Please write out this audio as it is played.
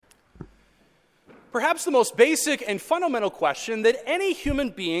Perhaps the most basic and fundamental question that any human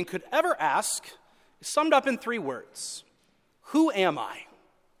being could ever ask is summed up in 3 words. Who am I?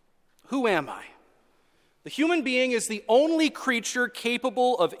 Who am I? The human being is the only creature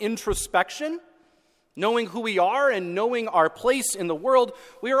capable of introspection, knowing who we are and knowing our place in the world.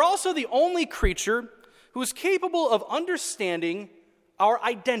 We are also the only creature who is capable of understanding our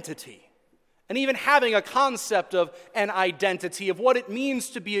identity and even having a concept of an identity, of what it means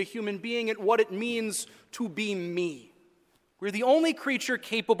to be a human being and what it means to be me. We're the only creature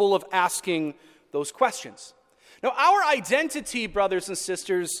capable of asking those questions. Now, our identity, brothers and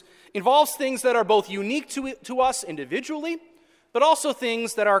sisters, involves things that are both unique to us individually, but also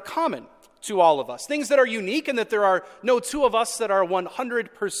things that are common to all of us. Things that are unique in that there are no 2 of us that are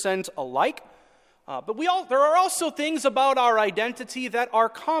 100% alike. But there are also things about our identity that are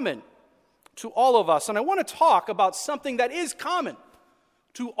common to all of us. And I want to talk about something that is common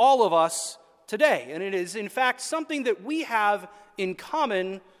to all of us today. And it is, in fact, something that we have in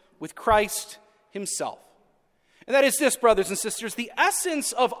common with Christ himself. And that is this, brothers and sisters: the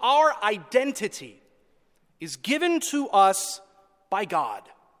essence of our identity is given to us by God.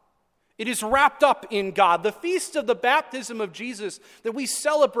 It is wrapped up in God. The feast of the baptism of Jesus that we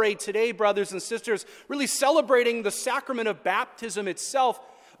celebrate today, brothers and sisters, really celebrating the sacrament of baptism itself.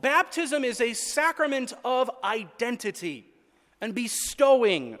 Baptism is a sacrament of identity and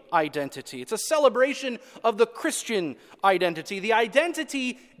bestowing identity. It's a celebration of the Christian identity, the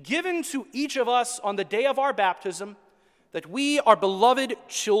identity given to each of us on the day of our baptism, that we are beloved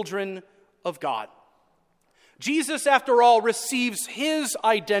children of God. Jesus, after all, receives his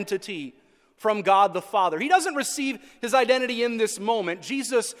identity from God the Father. He doesn't receive his identity in this moment.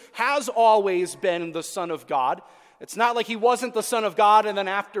 Jesus has always been the Son of God. It's not like he wasn't the Son of God and then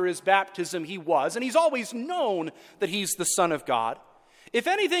after his baptism he was. And he's always known that he's the Son of God. If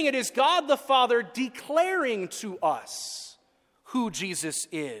anything, it is God the Father declaring to us who Jesus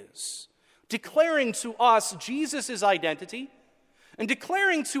is. Declaring to us Jesus' identity and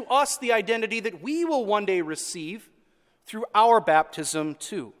declaring to us the identity that we will one day receive through our baptism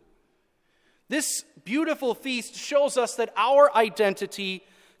too. This beautiful feast shows us that our identity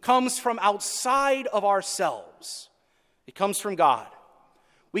comes from outside of ourselves. It comes from God.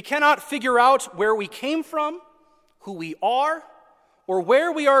 We cannot figure out where we came from, who we are, or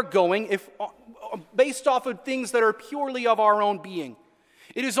where we are going based off of things that are purely of our own being.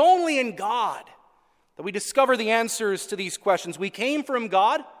 It is only in God that we discover the answers to these questions. We came from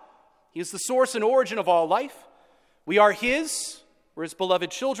God. He is the source and origin of all life. We are his. We're his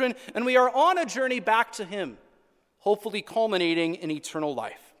beloved children. And we are on a journey back to him, hopefully culminating in eternal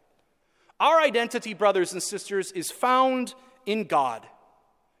life. Our identity, brothers and sisters, is found in God.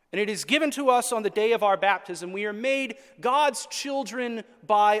 And it is given to us on the day of our baptism. We are made God's children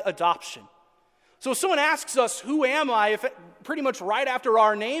by adoption. So if someone asks us, who am I? Pretty much right after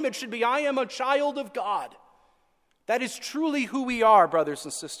our name, it should be, I am a child of God. That is truly who we are, brothers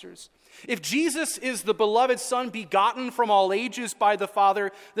and sisters. If Jesus is the beloved Son, begotten from all ages by the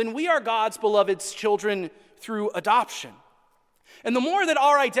Father, then we are God's beloved children through adoption. And the more that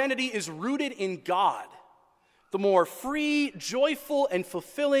our identity is rooted in God, the more free, joyful, and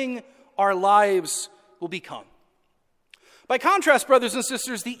fulfilling our lives will become. By contrast, brothers and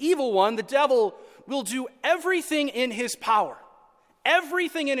sisters, the evil one, the devil, will do everything in his power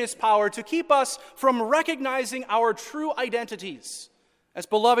to keep us from recognizing our true identities as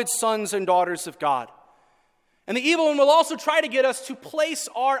beloved sons and daughters of God. And the evil one will also try to get us to place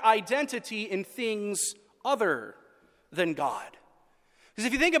our identity in things other than God. Because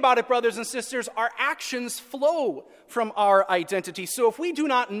if you think about it, brothers and sisters, our actions flow from our identity. So if we do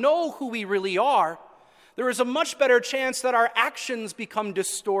not know who we really are, there is a much better chance that our actions become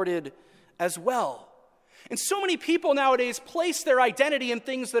distorted as well. And so many people nowadays place their identity in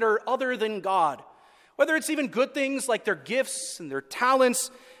things that are other than God. Whether it's even good things like their gifts and their talents,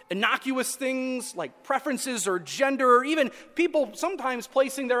 innocuous things like preferences or gender, or even people sometimes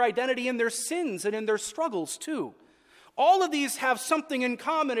placing their identity in their sins and in their struggles too. All of these have something in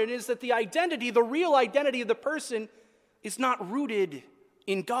common. It is that the identity, the real identity of the person, is not rooted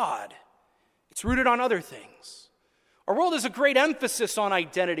in God. It's rooted on other things. Our world has a great emphasis on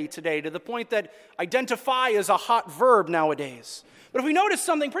identity today, to the point that identify is a hot verb nowadays. But if we notice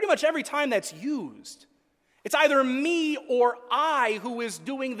something, pretty much every time that's used, it's either me or I who is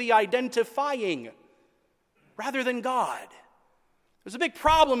doing the identifying rather than God. There's a big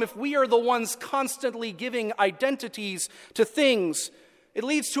problem if we are the ones constantly giving identities to things. It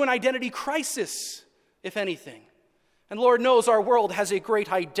leads to an identity crisis, if anything. And Lord knows our world has a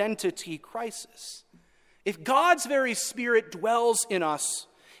great identity crisis. If God's very Spirit dwells in us,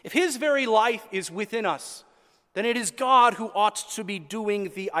 If his very life is within us, then it is God who ought to be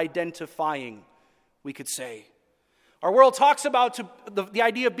doing the identifying, we could say. Our world talks about the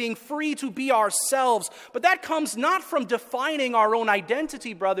idea of being free to be ourselves, but that comes not from defining our own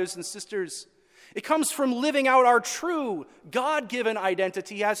identity, brothers and sisters. It comes from living out our true, God-given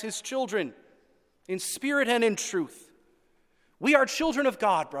identity as his children, in spirit and in truth. We are children of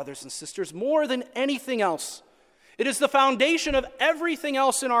God, brothers and sisters, more than anything else. It is the foundation of everything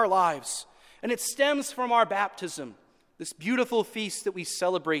else in our lives, and it stems from our baptism, this beautiful feast that we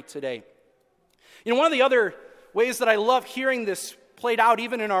celebrate today. You know, one of the other ways that I love hearing this played out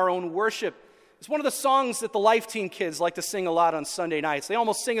even in our own worship is one of the songs that the Life Team kids like to sing a lot on Sunday nights. They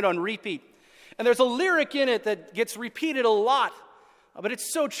almost sing it on repeat. And there's a lyric in it that gets repeated a lot, but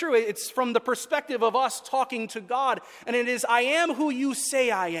it's so true. It's from the perspective of us talking to God, and it is, I am who you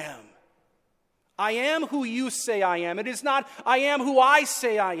say I am. I am who you say I am. It is not, I am who I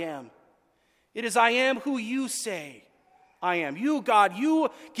say I am. It is, I am who you say I am. You, God, you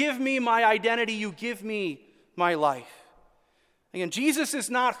give me my identity. You give me my life. Again, Jesus is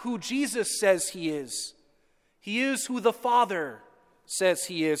not who Jesus says he is. He is who the Father says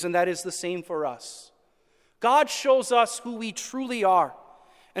he is, and that is the same for us. God shows us who we truly are,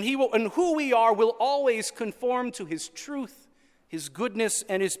 and who we are will always conform to his truth, his goodness,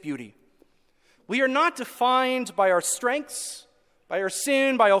 and his beauty. We are not defined by our strengths, by our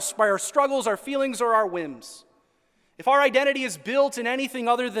sin, by our struggles, our feelings, or our whims. If our identity is built in anything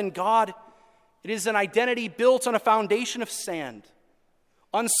other than God, it is an identity built on a foundation of sand,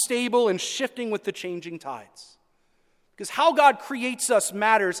 unstable and shifting with the changing tides. Because how God creates us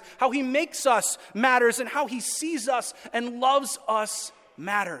matters, how he makes us matters, and how he sees us and loves us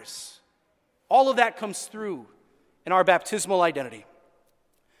matters. All of that comes through in our baptismal identity.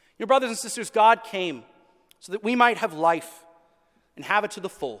 Your brothers and sisters, God came so that we might have life and have it to the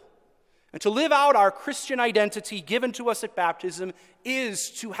full. And to live out our Christian identity given to us at baptism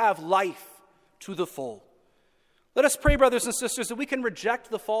is to have life to the full. Let us pray, brothers and sisters, that we can reject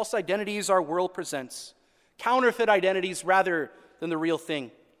the false identities our world presents, counterfeit identities rather than the real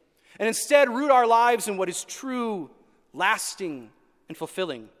thing, and instead root our lives in what is true, lasting, and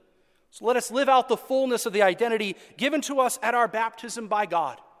fulfilling. So let us live out the fullness of the identity given to us at our baptism by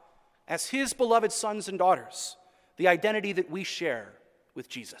God as his beloved sons and daughters, the identity that we share with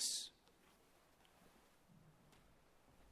Jesus.